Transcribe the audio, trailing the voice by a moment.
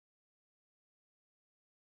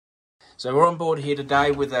So we're on board here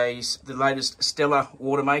today with the latest Stella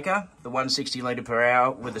water maker, the 160 litre per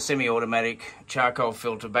hour with a semi-automatic charcoal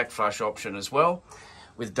filter backflush option as well,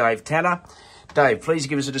 with Dave Tanner. Dave, please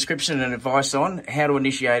give us a description and advice on how to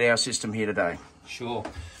initiate our system here today. Sure.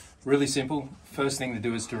 Really simple. First thing to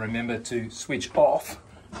do is to remember to switch off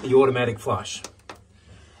the automatic flush.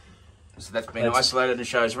 So that's been isolated and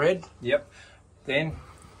shows red? Yep. Then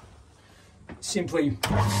simply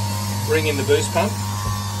bring in the boost pump.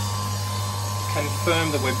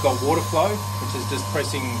 Confirm that we've got water flow, which is just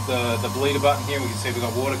pressing the bleeder button here. We can see we've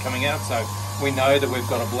got water coming out, so we know that we've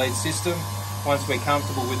got a bleed system. Once we're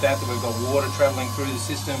comfortable with that we've got water travelling through the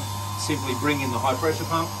system, simply bring in the high pressure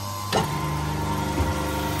pump.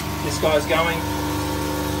 This guy's going,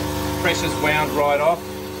 pressure's wound right off.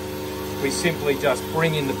 We simply just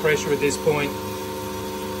bring in the pressure at this point.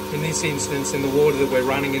 In this instance, in the water that we're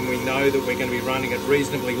running in, we know that we're going to be running at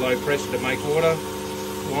reasonably low pressure to make water.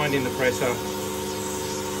 Wind in the pressure.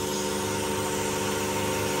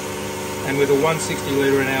 And with a 160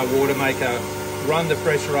 litre an hour water maker, run the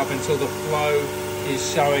pressure up until the flow is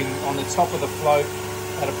showing on the top of the float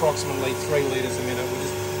at approximately 3 litres a minute. We'll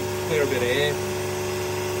just clear a bit of air.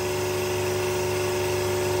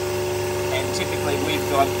 And typically we've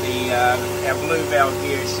got our blue valve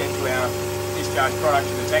here is set to our discharge product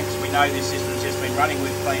in the tank because we know this system's just been running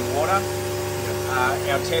with clean water.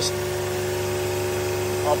 Our test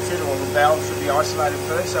option or the valve should be isolated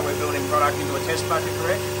first, so we're building product into a test bucket,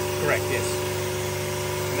 correct? Correct, yes.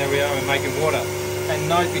 And there we are, we're making water. And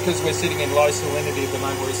note, because we're sitting in low salinity at the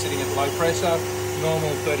moment, we're sitting at low pressure,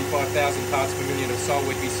 normal 35,000 parts per million of salt,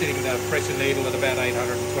 we'd be sitting the pressure needle at about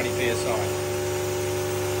 820 psi.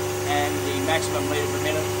 And the maximum litre per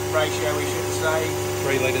minute ratio, we should say?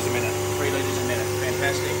 3 litres a minute. 3 litres a minute,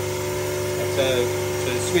 fantastic. And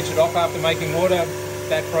to switch it off after making water,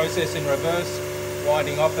 that process in reverse,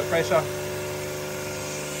 winding off the pressure,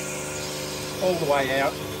 all the way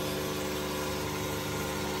out.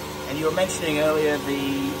 And you were mentioning earlier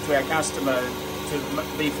to our customer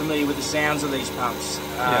to be familiar with the sounds of these pumps.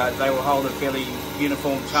 They will hold a fairly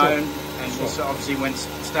uniform tone, and also obviously when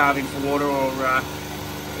starving for water or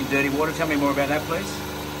in dirty water. Tell me more about that, please.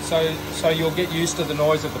 So you'll get used to the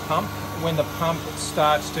noise of the pump. When the pump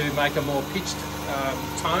starts to make a more pitched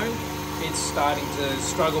tone, it's starting to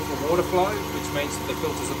struggle for water flow, which means that the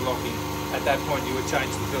filters are blocking. At that point you would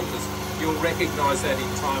change the filters. You'll recognise that in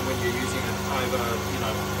time when you're using it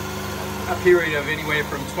over, a period of anywhere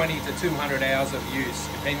from 20 to 200 hours of use,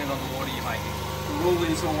 depending on the water you're making. The rule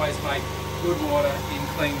is always make good water in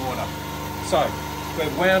clean water. So,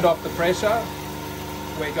 we've wound off the pressure.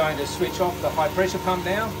 We're going to switch off the high pressure pump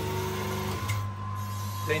now.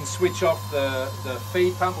 Then switch off the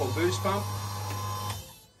feed pump or boost pump.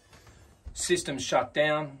 System's shut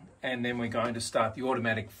down, and then we're going to start the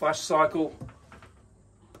automatic flush cycle.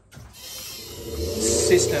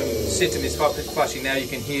 System is hot flushing now. You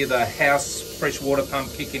can hear the house fresh water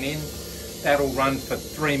pump kicking in. That'll run for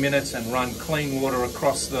 3 minutes and run clean water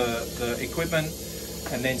across the equipment,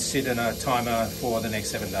 and then sit in a timer for the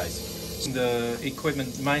next 7 days. The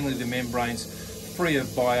equipment, mainly the membranes, free of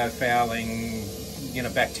biofouling,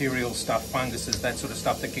 bacterial stuff, funguses, that sort of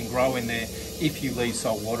stuff that can grow in there if you leave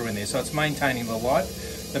salt water in there. So it's maintaining the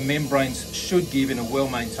life. The membranes should give, in a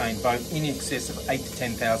well-maintained boat, in excess of 8,000 to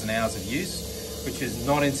 10,000 hours of use, which is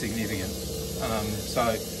not insignificant.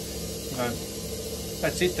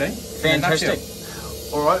 That's it, Dean. Fantastic.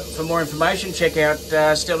 All right, for more information, check out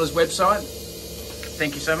Stella's website.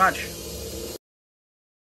 Thank you so much.